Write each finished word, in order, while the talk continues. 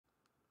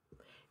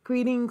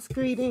Greetings,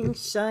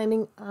 greetings,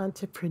 shining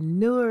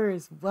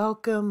entrepreneurs.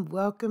 Welcome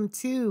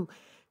to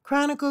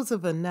Chronicles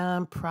of a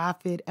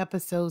Nonprofit,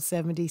 episode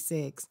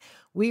 76.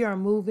 We are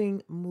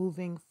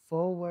moving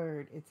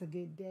forward. It's a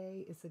good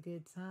day. It's a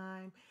good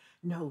time.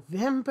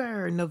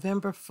 November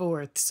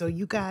 4th. So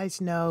you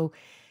guys know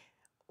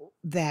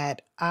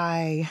that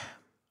I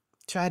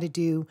try to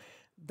do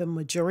the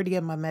majority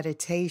of my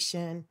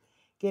meditation,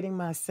 getting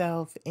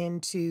myself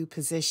into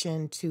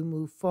position to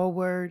move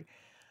forward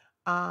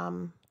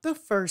the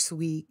first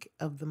week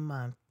of the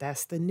month.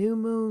 That's the new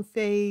moon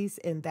phase,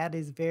 and that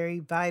is very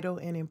vital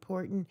and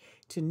important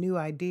to new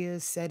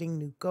ideas, setting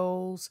new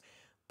goals,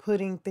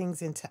 putting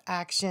things into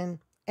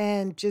action,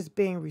 and just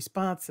being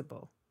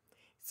responsible.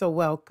 So,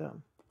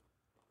 welcome.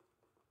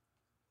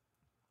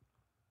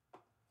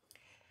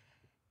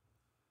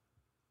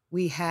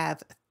 We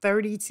have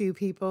 32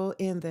 people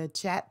in the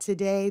chat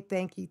today.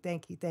 Thank you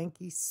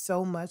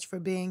so much for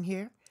being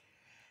here.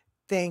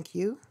 Thank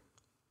you.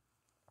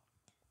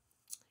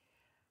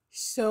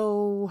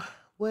 So,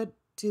 what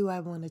do I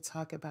want to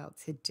talk about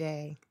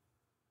today?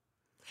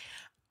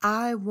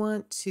 I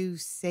want to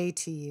say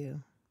to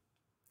you,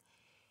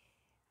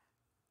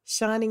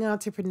 shining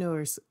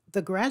entrepreneurs,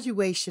 the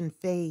graduation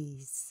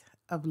phase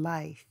of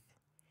life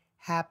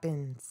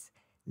happens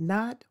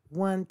not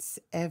once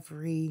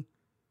every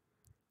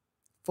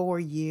 4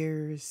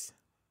 years.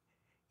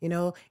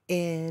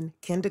 In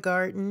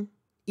kindergarten,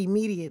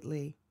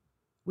 immediately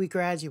we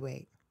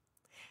graduate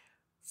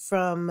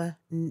from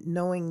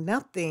knowing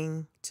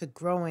nothing to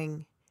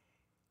growing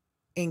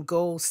in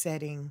goal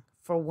setting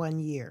for 1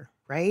 year,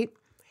 right?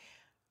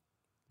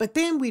 But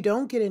then we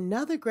don't get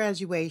another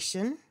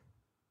graduation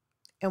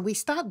and we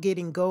stop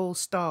getting gold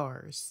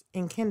stars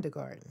in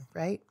kindergarten,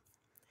 right?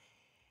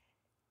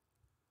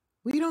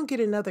 We don't get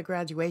another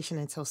graduation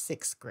until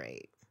 6th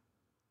grade.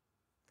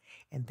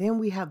 And then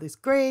we have this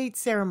grade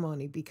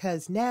ceremony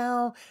because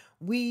now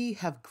we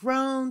have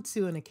grown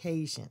to an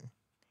occasion.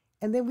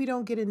 And then we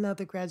don't get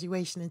another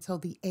graduation until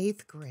the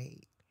 8th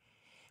grade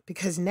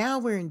because now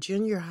we're in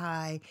junior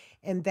high,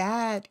 and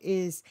that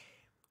is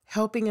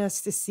helping us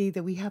to see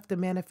that we have to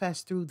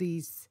manifest through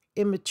these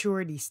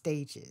immaturity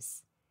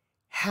stages.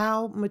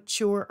 How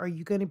mature are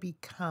you going to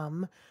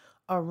become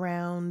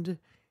around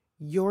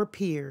your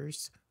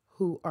peers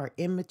who are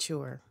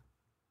immature?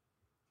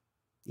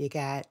 You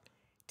got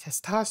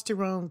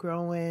testosterone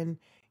growing,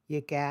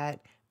 you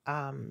got,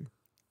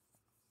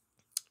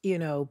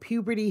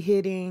 puberty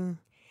hitting,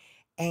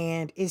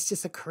 and it's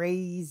just a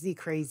crazy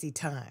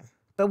time.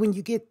 But when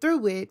you get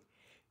through it,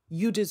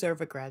 you deserve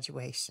a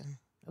graduation,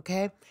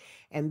 okay?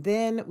 And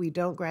then we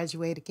don't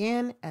graduate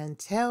again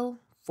until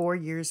 4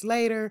 years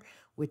later,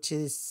 which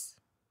is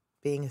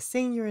being a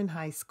senior in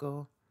high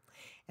school.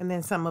 And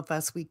then some of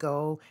us, we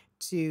go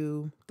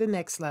to the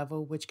next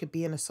level, which could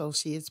be an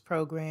associate's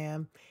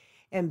program.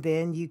 And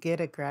then you get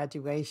a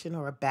graduation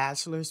or a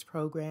bachelor's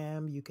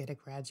program, you get a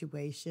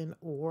graduation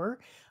or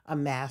a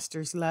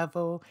master's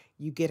level,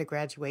 you get a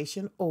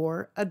graduation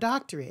or a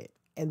doctorate,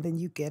 and then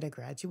you get a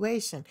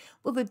graduation.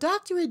 Well, the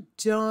doctorate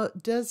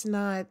does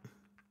not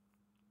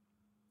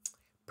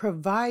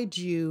provide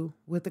you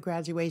with a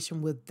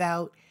graduation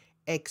without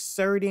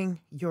exerting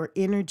your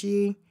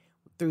energy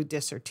through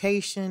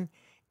dissertation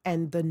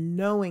and the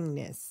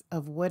knowingness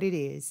of what it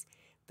is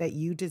that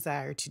you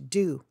desire to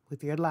do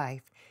with your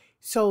life.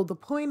 So the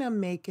point I'm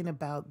making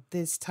about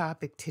this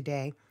topic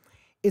today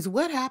is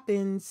what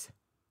happens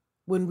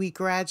when we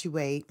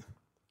graduate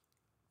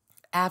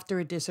after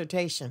a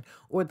dissertation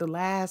or the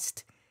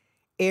last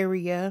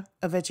area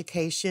of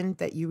education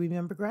that you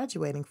remember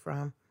graduating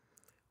from.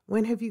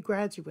 When have you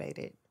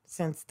graduated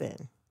since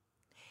then?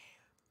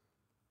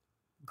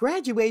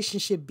 Graduation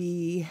should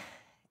be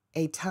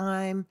a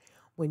time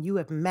when you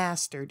have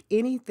mastered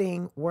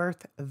anything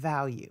worth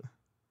value.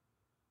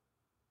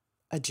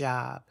 A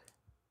job,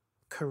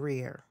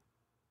 career,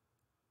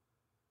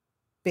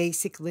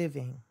 basic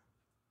living,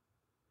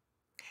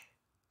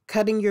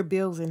 cutting your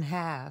bills in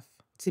half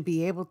to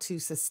be able to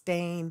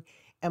sustain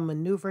and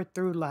maneuver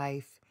through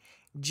life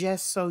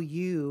just so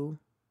you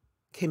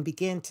can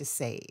begin to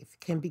save,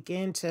 can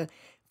begin to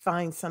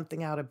find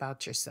something out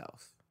about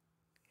yourself.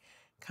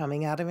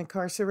 Coming out of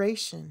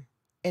incarceration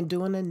and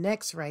doing the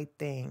next right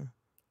thing.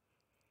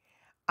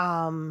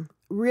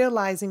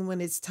 Realizing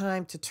when it's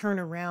time to turn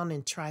around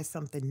and try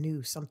something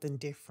new, something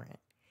different.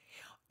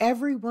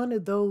 Every one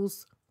of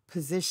those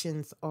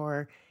positions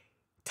are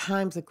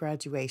times of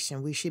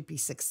graduation. We should be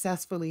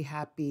successfully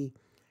happy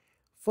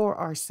for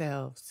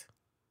ourselves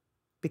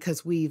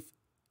because we've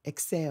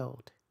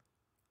excelled,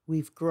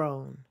 we've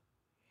grown.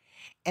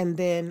 And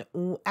then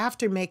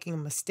after making a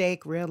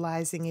mistake,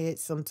 realizing it,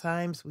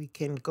 sometimes we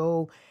can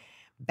go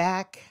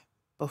back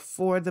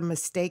before the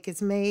mistake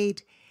is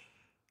made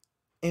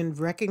and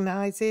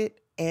recognize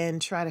it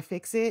and try to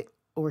fix it.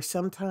 Or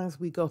sometimes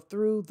we go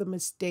through the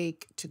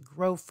mistake to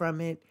grow from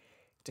it,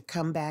 to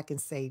come back and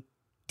say,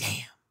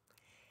 damn,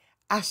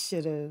 I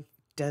should have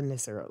done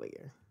this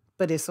earlier.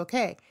 But it's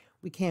okay.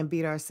 We can't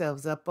beat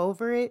ourselves up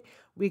over it.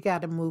 We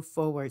got to move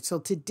forward. So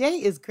today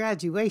is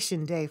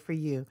graduation day for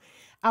you.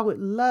 I would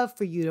love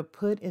for you to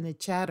put in a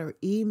chat or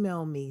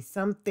email me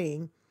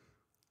something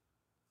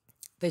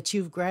that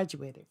you've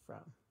graduated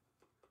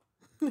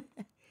from.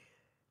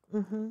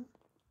 Mhm.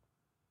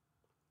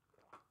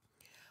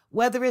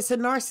 Whether it's a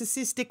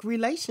narcissistic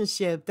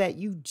relationship that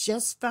you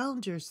just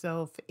found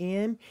yourself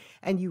in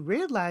and you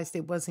realized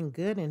it wasn't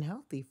good and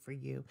healthy for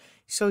you.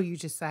 So you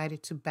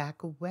decided to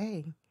back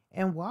away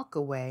and walk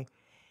away.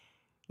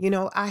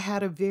 I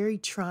had a very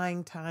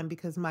trying time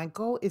because my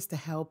goal is to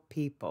help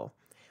people,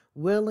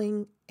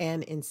 willing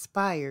and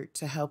inspired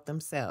to help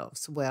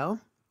themselves.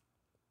 Well,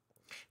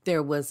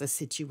 there was a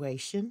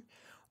situation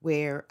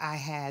where I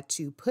had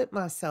to put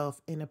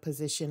myself in a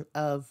position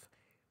of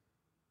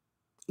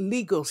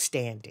legal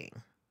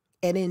standing.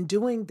 And in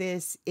doing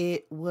this,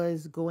 it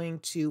was going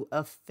to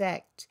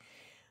affect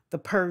the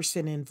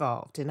person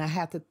involved. And I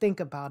had to think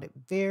about it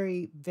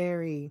very,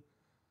 very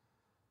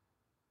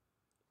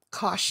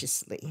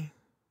cautiously.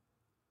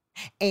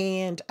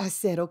 And I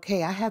said,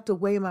 okay, I have to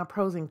weigh my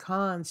pros and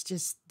cons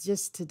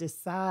just to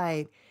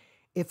decide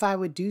if I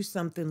would do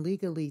something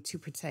legally to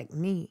protect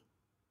me.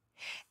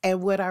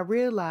 And what I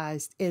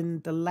realized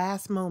in the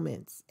last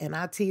moments, and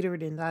I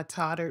teetered and I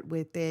tottered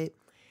with it,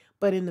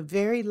 but in the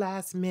very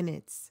last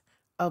minutes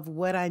of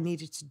what I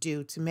needed to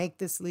do to make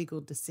this legal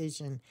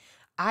decision,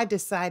 I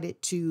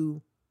decided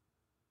to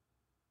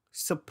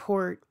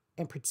support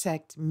and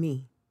protect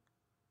me.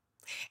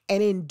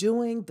 And in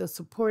doing the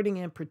supporting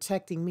and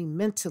protecting me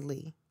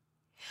mentally,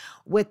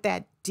 what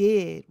that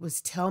did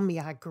was tell me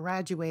I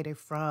graduated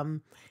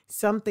from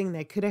something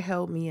that could have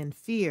held me in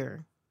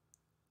fear,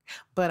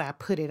 but I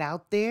put it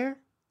out there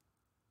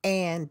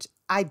and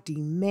I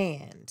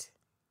demand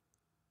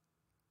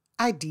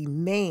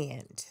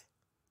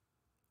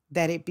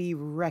that it be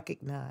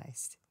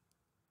recognized.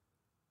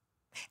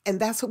 And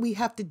that's what we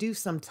have to do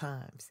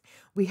sometimes.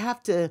 We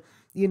have to,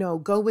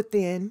 go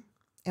within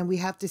and we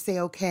have to say,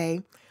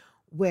 okay,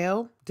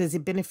 well, does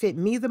it benefit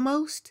me the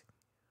most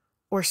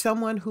or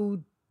someone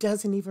who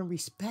doesn't even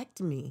respect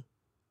me?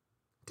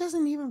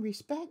 Doesn't even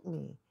respect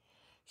me.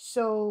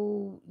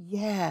 So,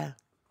 yeah,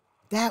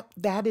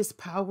 that is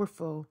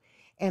powerful.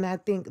 And I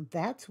think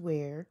that's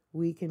where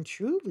we can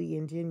truly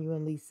and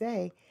genuinely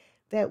say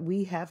that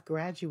we have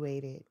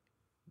graduated.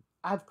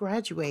 I've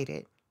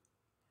graduated.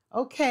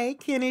 Okay,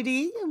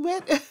 Kennedy,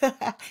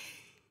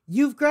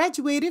 you've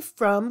graduated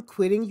from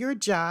quitting your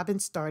job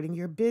and starting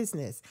your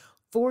business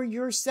for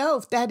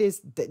yourself. That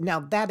is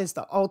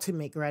the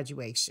ultimate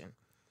graduation.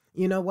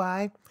 You know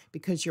why?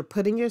 Because you're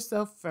putting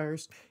yourself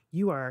first.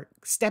 You are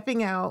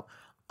stepping out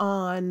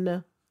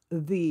on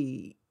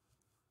the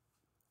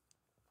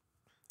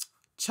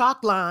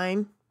chalk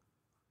line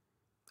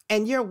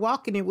and you're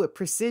walking it with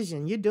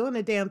precision. You're doing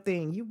the damn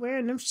thing. You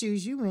wearing them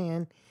shoes you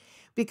in.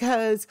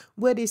 Because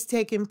what is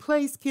taking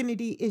place,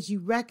 Kennedy, is you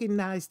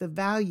recognize the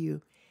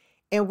value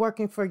in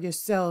working for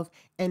yourself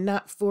and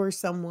not for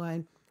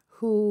someone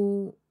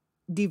who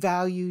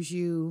devalues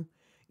you,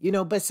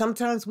 but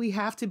sometimes we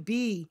have to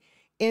be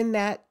in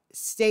that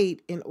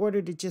state in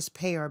order to just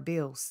pay our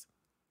bills.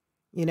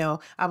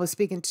 I was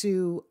speaking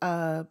to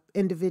an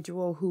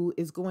individual who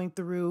is going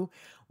through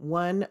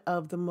one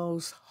of the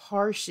most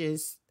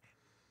harshest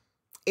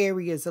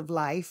areas of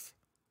life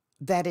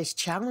that is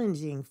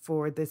challenging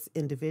for this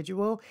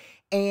individual.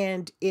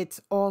 And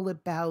it's all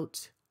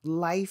about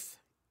life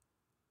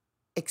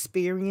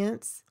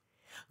experience,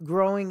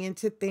 growing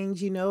into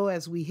things,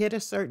 as we hit a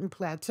certain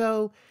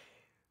plateau,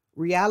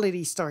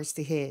 reality starts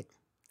to hit.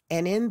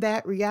 And in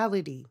that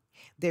reality,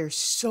 there's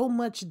so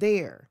much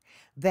there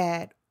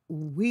that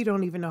we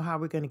don't even know how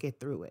we're going to get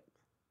through it.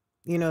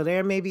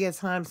 There may be a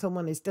time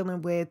someone is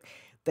dealing with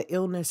the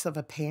illness of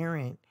a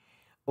parent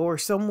or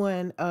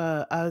someone,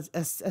 a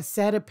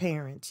set of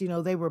parents,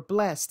 they were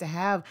blessed to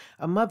have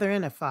a mother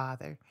and a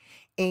father,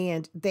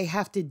 and they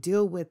have to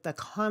deal with the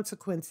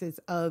consequences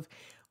of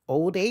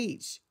old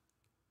age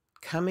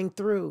coming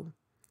through.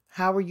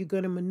 How are you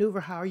going to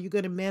maneuver? How are you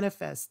going to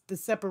manifest the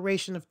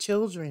separation of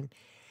children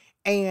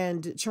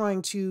and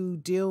trying to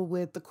deal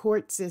with the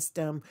court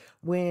system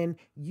when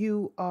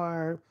you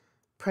are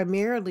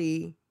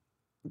primarily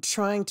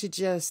trying to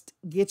just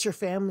get your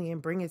family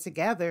and bring it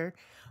together,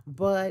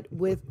 but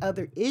with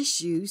other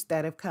issues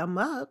that have come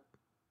up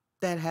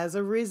that has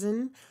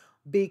arisen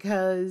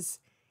because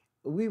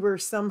we were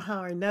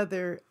somehow or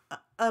another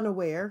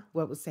unaware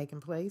what was taking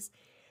place.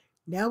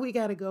 Now we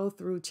got to go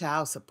through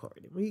child support.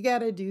 We got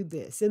to do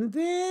this. And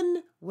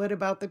then what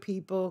about the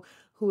people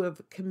who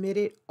have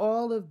committed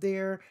all of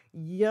their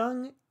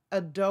young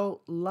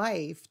adult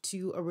life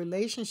to a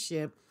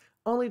relationship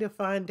only to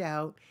find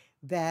out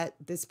that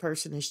this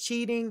person is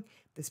cheating,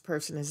 this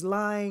person is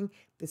lying,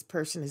 this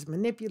person is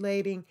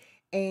manipulating,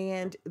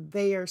 and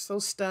they are so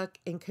stuck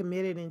and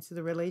committed into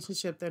the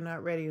relationship, they're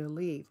not ready to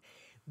leave.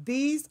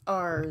 These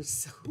are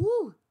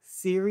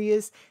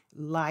serious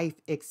life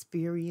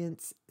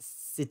experience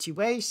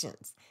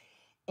situations.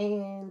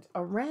 And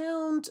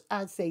around,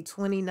 I'd say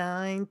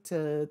 29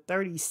 to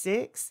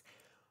 36,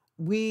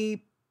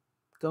 we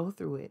go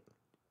through it.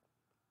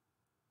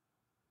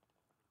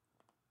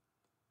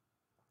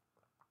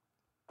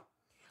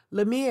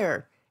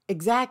 Lemire,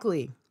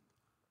 exactly.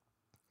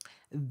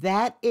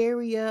 That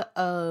area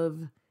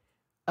of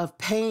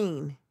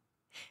pain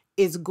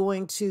is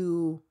going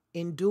to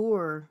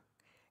endure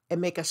and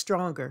make us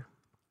stronger,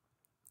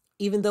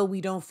 even though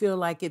we don't feel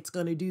like it's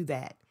going to do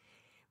that.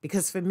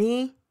 Because for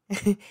me,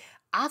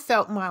 I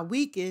felt my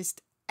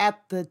weakest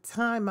at the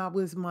time I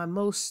was my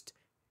most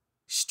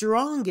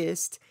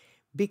strongest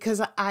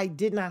because I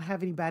did not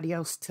have anybody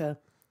else to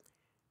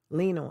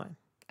lean on.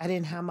 I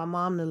didn't have my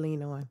mom to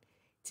lean on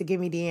to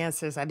give me the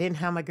answers. I didn't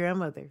have my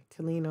grandmother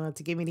to lean on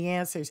to give me the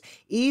answers.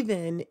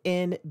 Even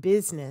in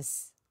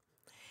business,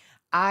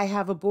 I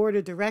have a board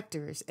of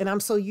directors and I'm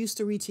so used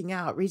to reaching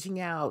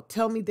out.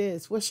 Tell me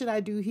this. What should I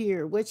do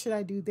here? What should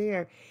I do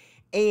there?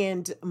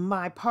 And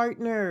my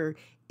partner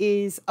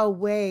is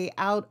away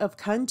out of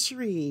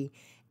country.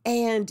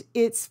 And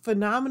it's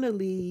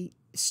phenomenally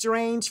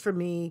strange for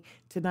me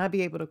to not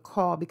be able to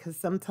call because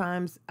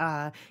sometimes,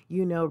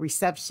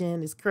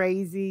 reception is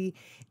crazy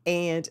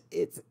and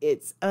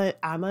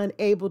I'm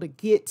unable to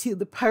get to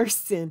the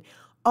person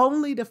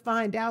only to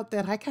find out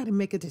that I got to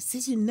make a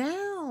decision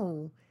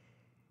now.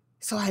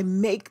 So I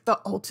make the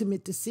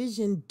ultimate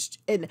decision,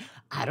 and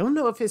I don't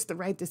know if it's the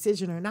right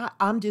decision or not.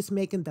 I'm just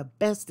making the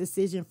best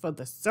decision for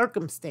the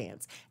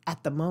circumstance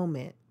at the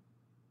moment.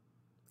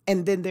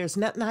 And then there's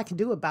nothing I can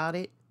do about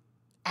it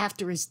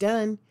after it's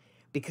done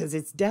because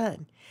it's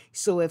done.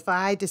 So if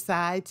I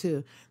decide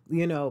to,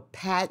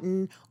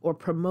 patent or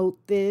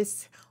promote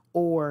this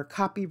or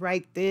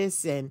copyright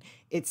this, and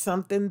it's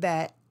something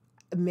that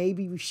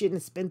maybe we shouldn't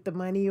have spent the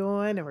money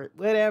on or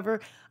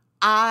whatever,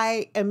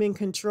 I am in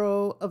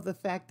control of the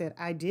fact that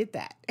I did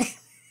that.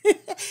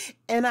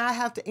 And I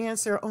have to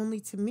answer only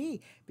to me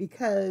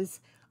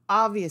because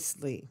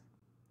obviously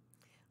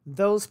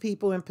those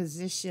people in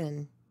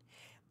position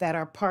that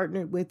are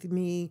partnered with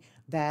me,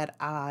 that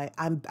I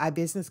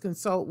business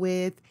consult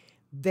with,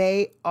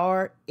 they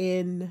are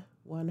in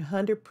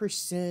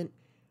 100%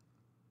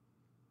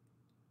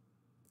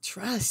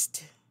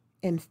 trust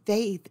and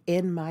faith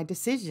in my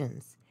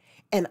decisions.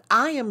 And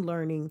I am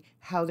learning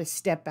how to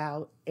step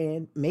out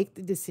and make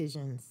the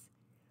decisions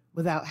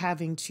without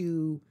having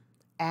to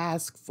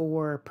ask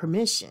for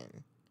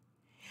permission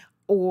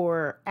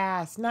or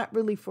ask, not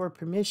really for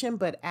permission,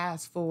 but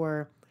ask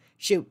for,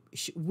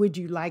 would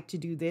you like to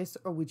do this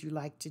or would you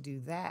like to do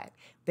that?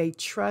 They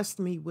trust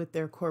me with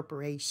their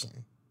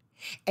corporation.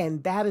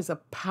 And that is a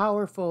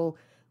powerful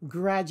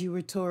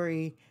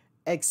graduatory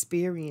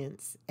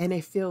experience. And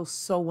it feels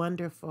so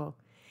wonderful.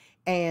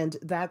 And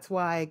that's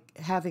why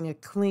having a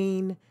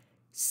clean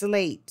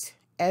slate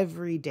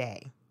every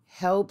day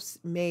helps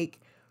make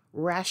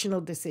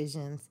rational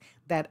decisions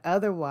that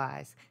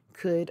otherwise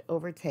could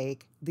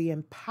overtake the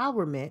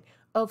empowerment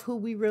of who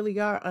we really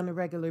are on a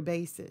regular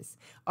basis.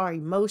 Our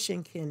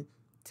emotion can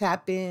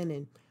tap in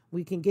and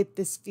we can get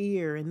this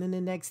fear. And then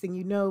the next thing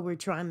you know, we're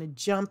trying to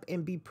jump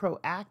and be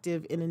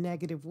proactive in a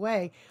negative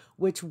way,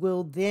 which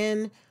will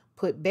then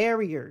put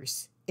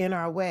barriers in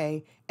our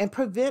way and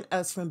prevent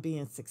us from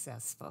being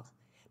successful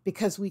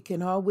because we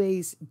can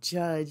always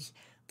judge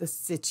the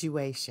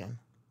situation.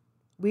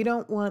 We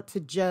don't want to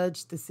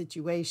judge the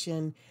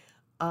situation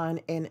on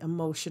an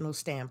emotional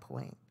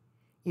standpoint.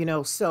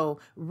 So,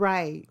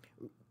 right.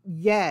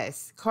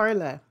 Yes,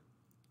 Carla,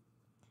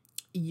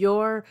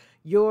 your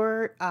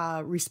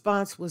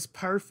response was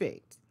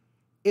perfect.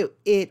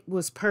 It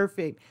was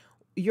perfect.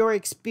 Your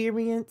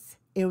experience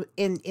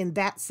in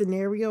that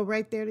scenario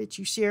right there that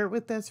you shared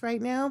with us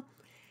right now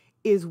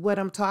is what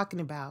I'm talking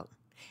about.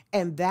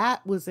 And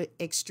that was an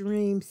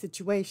extreme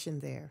situation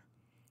there.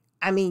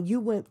 I mean,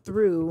 you went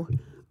through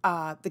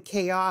the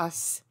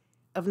chaos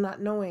of not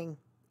knowing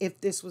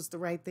if this was the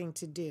right thing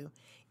to do,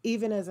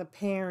 even as a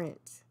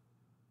parent.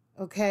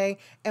 Okay.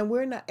 And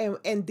we're not,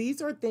 and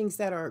these are things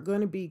that are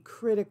going to be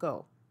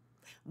critical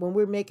when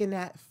we're making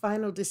that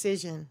final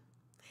decision.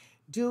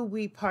 Do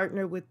we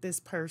partner with this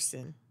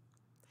person?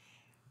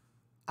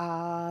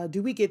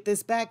 Do we get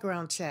this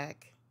background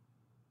check?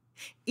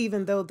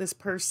 Even though this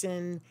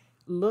person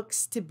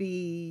looks to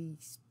be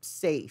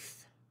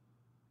safe?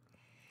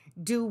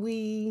 Do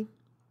we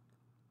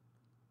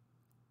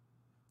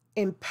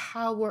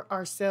empower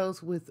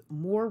ourselves with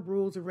more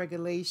rules and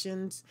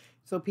regulations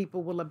so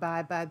people will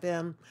abide by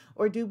them?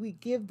 Or do we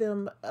give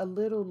them a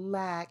little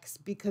lax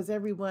because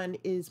everyone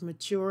is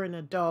mature and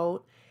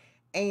adult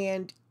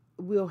and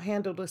we'll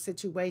handle the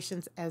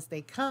situations as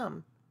they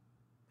come?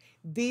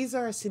 These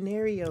are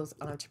scenarios,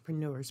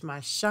 entrepreneurs, my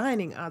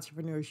shining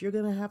entrepreneurs, you're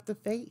going to have to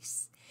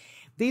face.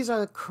 These are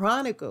the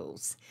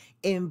chronicles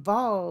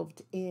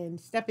involved in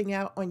stepping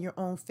out on your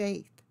own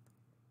faith.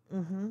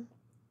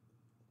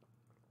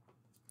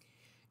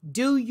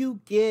 Do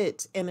you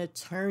get an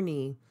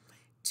attorney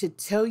to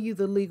tell you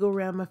the legal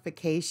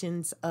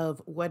ramifications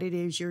of what it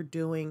is you're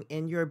doing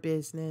in your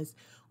business,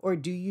 or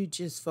do you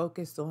just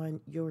focus on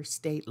your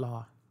state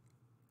law?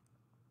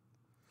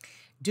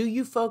 Do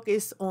you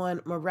focus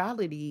on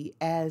morality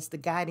as the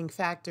guiding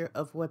factor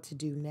of what to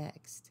do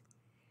next?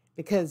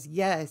 Because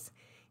yes,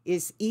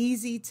 it's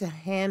easy to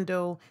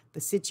handle the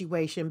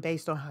situation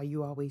based on how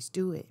you always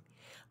do it.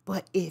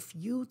 But if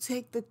you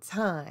take the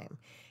time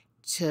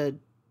to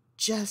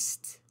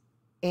just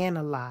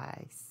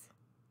analyze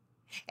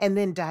and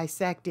then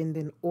dissect and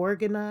then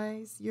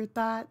organize your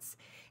thoughts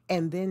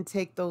and then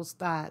take those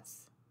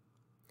thoughts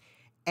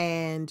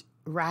and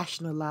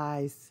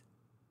rationalize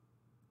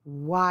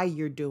why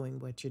you're doing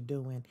what you're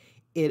doing,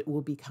 it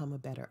will become a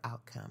better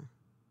outcome.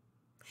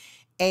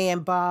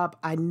 And Bob,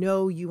 I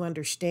know you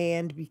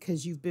understand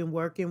because you've been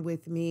working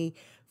with me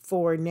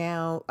for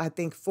now, I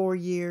think 4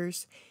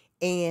 years,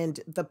 and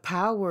the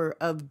power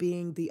of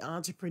being the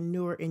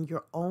entrepreneur in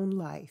your own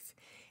life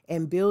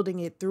and building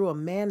it through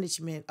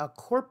a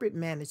corporate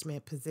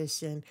management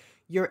position,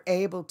 you're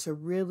able to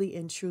really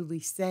and truly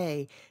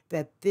say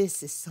that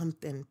this is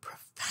something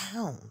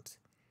profound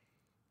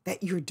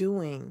that you're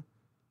doing.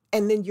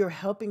 And then you're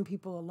helping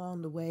people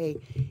along the way.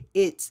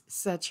 It's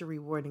such a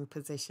rewarding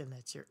position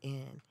that you're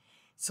in.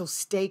 So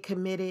stay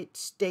committed,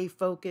 stay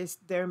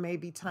focused. There may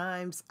be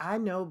times, I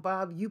know,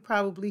 Bob, you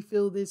probably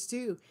feel this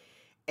too.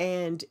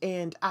 And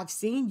I've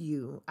seen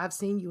you. I've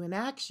seen you in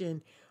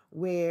action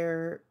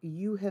where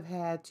you have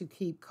had to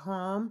keep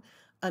calm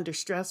under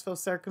stressful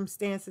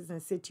circumstances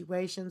and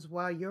situations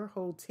while your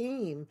whole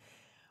team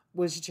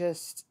was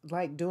just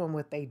like doing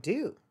what they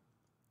do.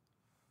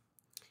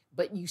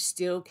 But you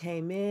still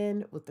came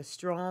in with a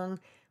strong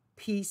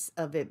piece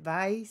of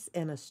advice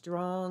and a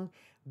strong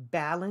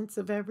balance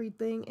of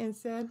everything and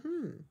said,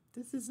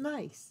 this is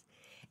nice.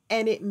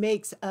 And it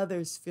makes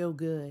others feel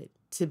good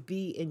to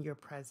be in your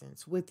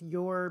presence with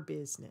your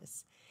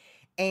business.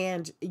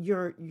 And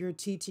you're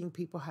teaching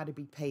people how to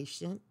be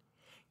patient.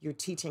 You're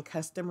teaching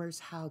customers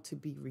how to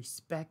be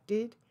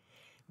respected.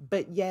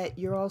 But yet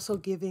you're also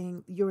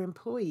giving your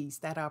employees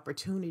that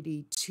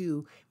opportunity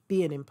to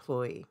be an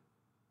employee.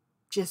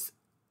 Just,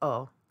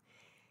 oh,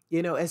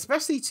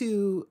 especially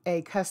to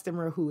a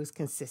customer who is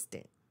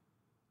consistent.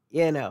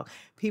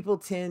 People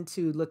tend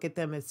to look at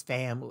them as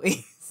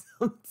family.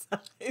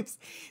 Sometimes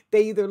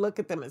they either look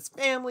at them as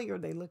family or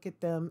they look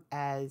at them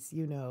as,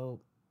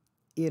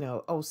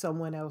 oh,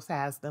 someone else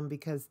has them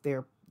because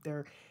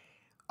they're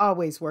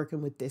always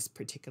working with this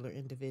particular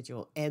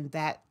individual. And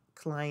that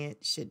client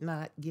should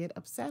not get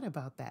upset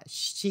about that.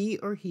 She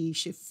or he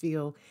should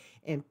feel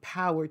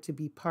empowered to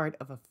be part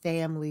of a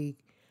family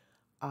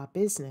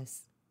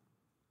business,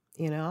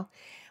 you know?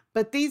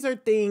 But these are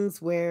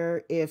things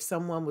where if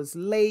someone was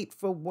late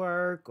for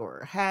work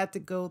or had to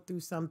go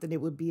through something,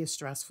 it would be a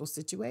stressful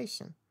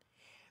situation.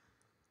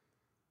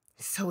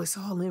 So it's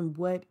all in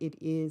what it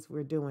is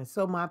we're doing.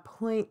 So my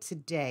point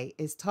today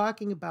is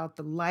talking about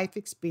the life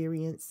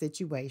experience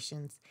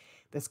situations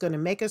that's going to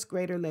make us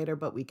greater later,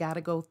 but we got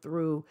to go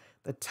through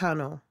the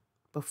tunnel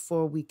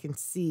before we can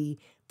see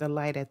the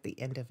light at the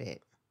end of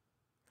it.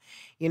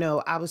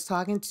 I was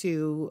talking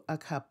to a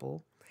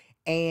couple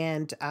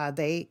and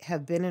they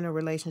have been in a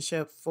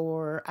relationship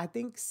for, I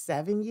think,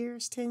 7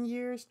 years, 10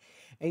 years.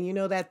 And you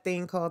know that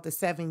thing called the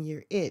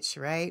 7-year itch,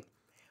 right?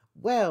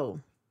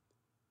 Well,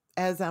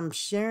 as I'm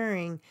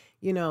sharing,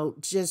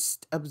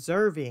 just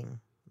observing,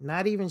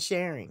 not even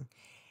sharing,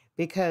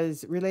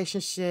 because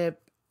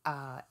relationship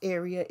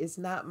area is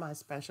not my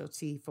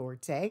specialty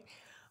forte.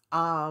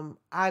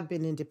 I've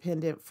been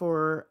independent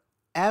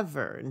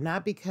forever,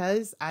 not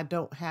because I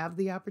don't have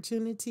the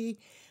opportunity,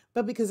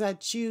 but because I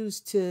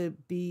choose to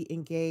be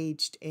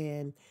engaged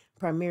and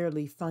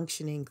primarily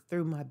functioning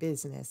through my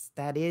business.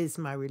 That is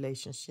my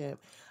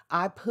relationship.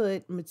 I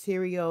put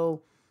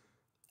material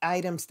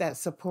items that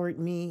support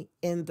me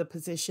in the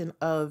position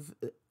of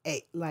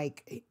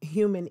like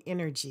human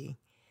energy.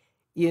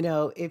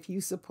 If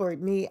you support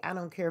me, I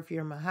don't care if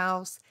you're in my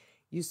house,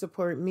 you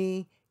support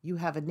me, you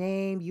have a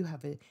name,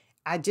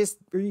 I just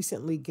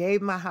recently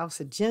gave my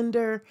house a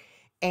gender,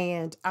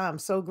 and I'm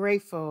so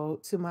grateful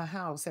to my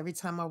house every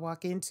time I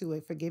walk into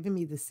it for giving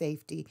me the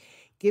safety,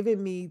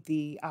 giving me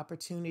the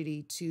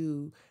opportunity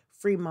to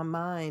free my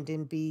mind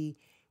and be,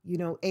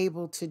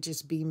 able to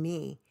just be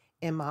me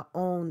in my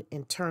own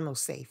internal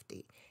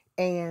safety,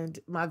 and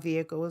my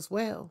vehicle as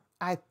well.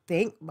 I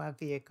thank my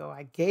vehicle.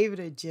 I gave it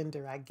a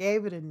gender. I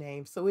gave it a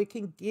name so it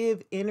can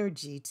give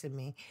energy to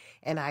me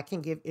and I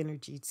can give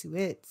energy to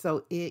it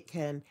so it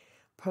can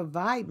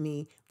provide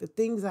me the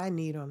things I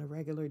need on a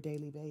regular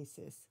daily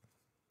basis.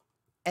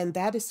 And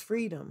that is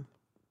freedom.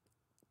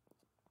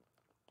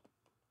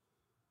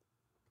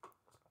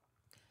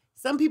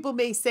 Some people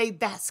may say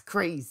that's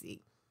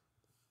crazy.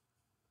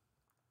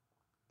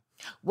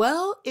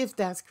 Well, if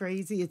that's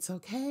crazy, it's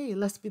okay.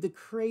 Let's be the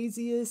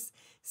craziest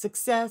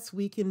success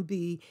we can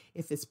be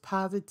if it's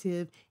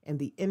positive and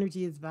the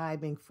energy is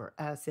vibing for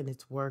us and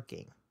it's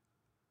working.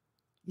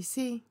 You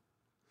see?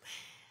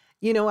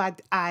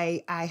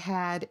 I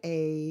had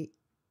a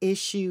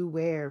issue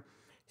where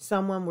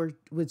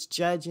was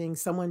judging,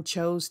 someone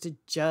chose to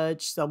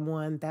judge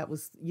someone that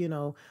was,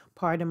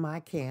 part of my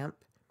camp,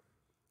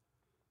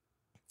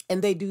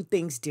 and they do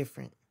things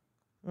different.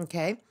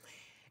 Okay?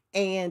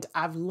 And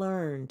I've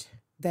learned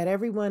that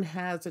everyone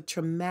has a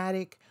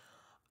traumatic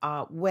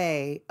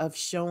way of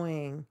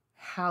showing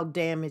how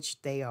damaged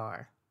they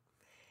are.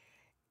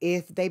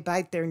 If they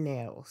bite their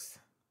nails,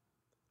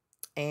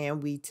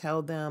 And we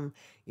tell them,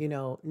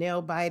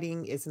 nail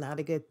biting is not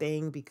a good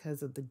thing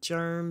because of the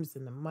germs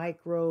and the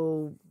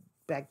micro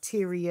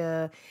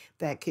bacteria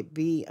that could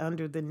be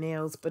under the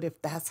nails. But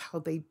if that's how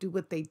they do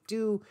what they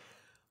do,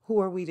 who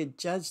are we to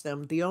judge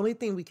them? The only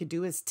thing we could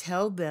do is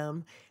tell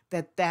them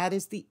that that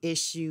is the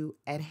issue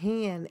at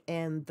hand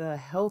and the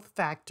health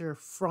factor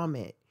from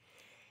it.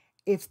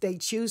 If they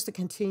choose to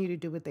continue to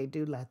do what they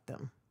do, let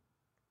them.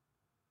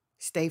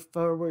 Stay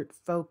forward,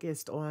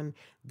 focused on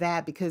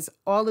that, because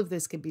all of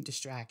this could be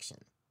distraction.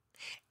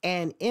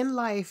 And in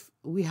life,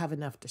 we have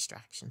enough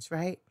distractions,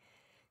 right?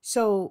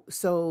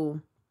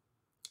 So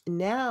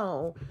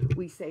now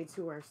we say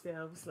to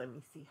ourselves, let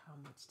me see how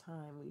much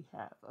time we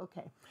have.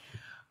 Okay.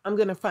 I'm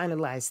going to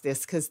finalize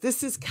this because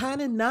this is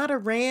kind of not a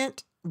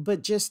rant,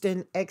 but just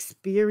an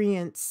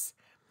experience,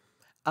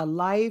 a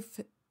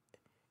life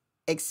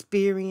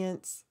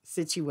experience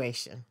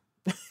situation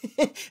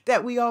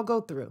that we all go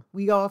through.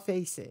 We all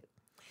face it.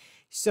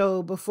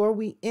 So before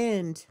we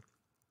end,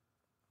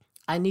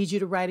 I need you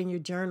to write in your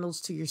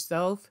journals to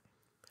yourself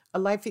a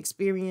life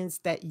experience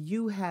that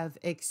you have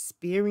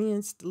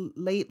experienced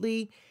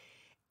lately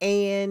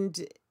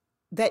and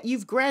that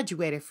you've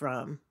graduated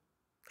from.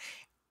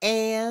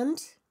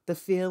 And the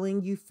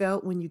feeling you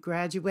felt when you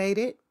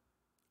graduated,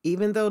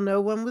 even though no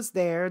one was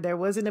there, there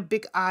wasn't a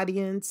big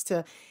audience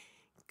to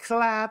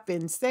clap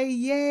and say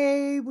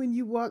yay when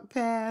you walk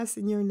past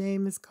and your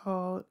name is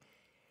called.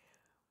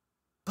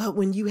 But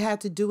when you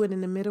had to do it in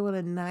the middle of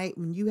the night,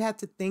 when you had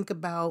to think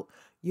about,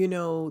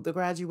 the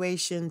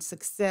graduation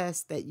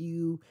success that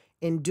you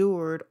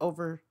endured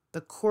over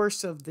the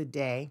course of the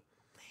day,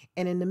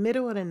 and in the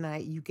middle of the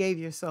night, you gave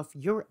yourself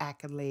your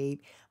accolade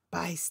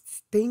by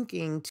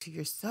thinking to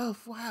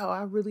yourself, wow,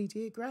 I really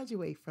did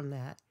graduate from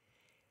that.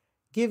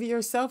 Give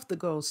yourself the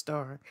gold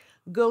star.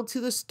 Go to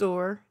the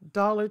store,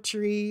 Dollar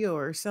Tree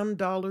or some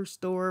dollar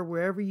store,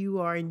 wherever you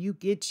are, and you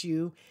get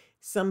you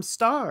some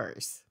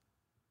stars.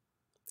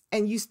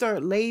 And you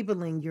start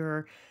labeling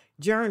your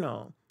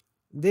journal.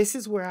 This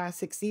is where I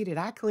succeeded.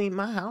 I cleaned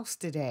my house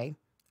today.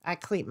 I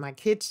cleaned my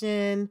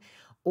kitchen,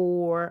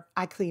 or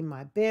I cleaned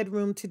my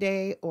bedroom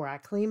today, or I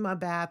cleaned my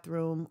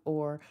bathroom,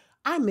 or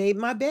I made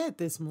my bed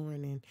this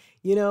morning.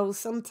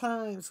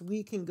 Sometimes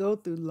we can go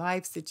through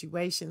life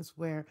situations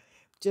where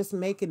just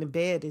making the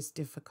bed is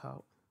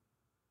difficult.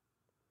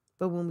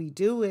 But when we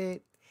do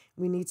it,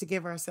 we need to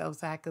give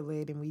ourselves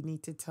accolade and we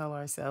need to tell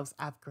ourselves,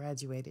 I've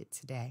graduated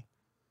today.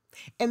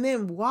 And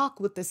then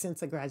walk with the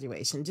sense of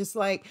graduation, just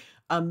like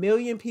 1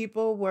 million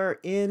people were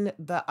in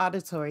the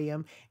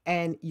auditorium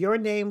and your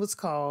name was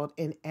called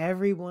and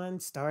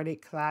everyone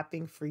started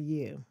clapping for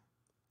you.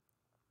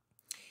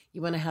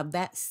 You want to have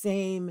that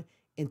same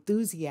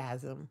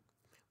enthusiasm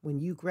when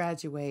you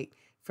graduate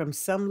from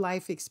some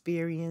life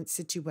experience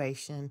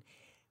situation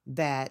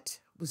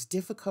that was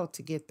difficult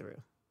to get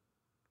through.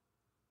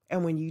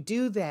 And when you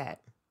do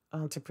that,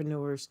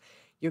 entrepreneurs,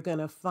 you're going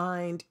to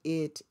find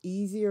it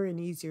easier and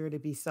easier to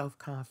be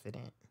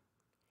self-confident.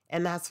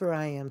 And that's where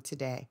I am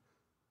today.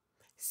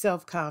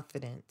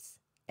 Self-confidence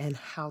and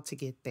how to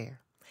get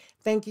there.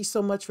 Thank you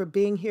so much for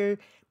being here.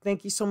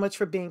 Thank you so much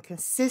for being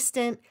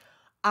consistent.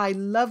 I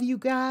love you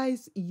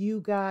guys.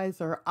 You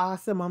guys are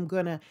awesome. I'm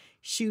going to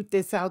shoot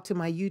this out to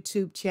my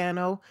YouTube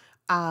channel.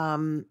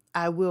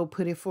 I will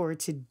put it for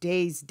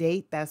today's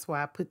date. That's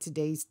why I put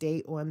today's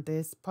date on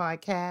this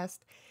podcast.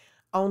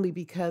 Only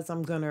because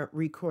I'm going to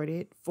record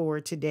it for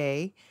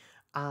today.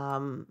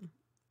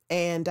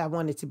 And I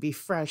want it to be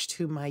fresh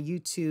to my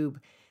YouTube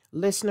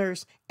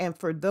listeners. And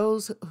for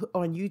those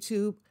on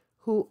YouTube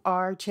who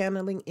are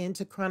channeling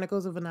into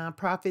Chronicles of a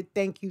Nonprofit,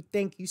 thank you.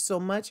 Thank you so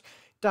much.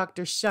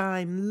 Dr.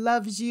 Shine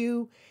loves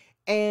you.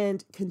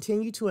 And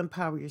continue to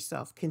empower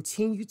yourself.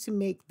 Continue to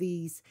make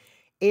these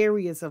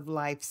areas of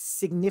life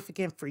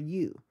significant for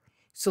you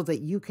so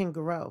that you can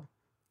grow.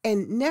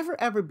 And never,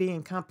 ever be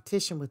in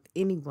competition with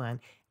anyone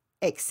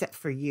except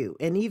for you.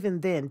 And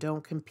even then,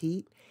 don't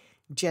compete.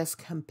 Just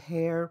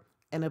compare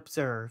and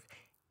observe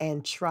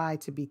and try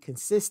to be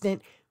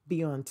consistent,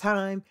 be on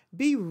time,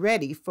 be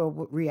ready for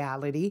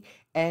reality,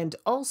 and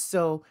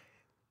also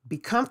be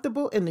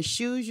comfortable in the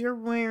shoes you're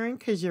wearing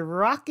because you're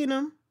rocking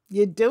them.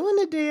 You're doing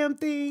the damn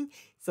thing.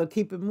 So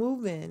keep it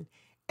moving.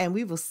 And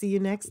we will see you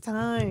next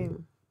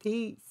time.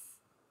 Peace.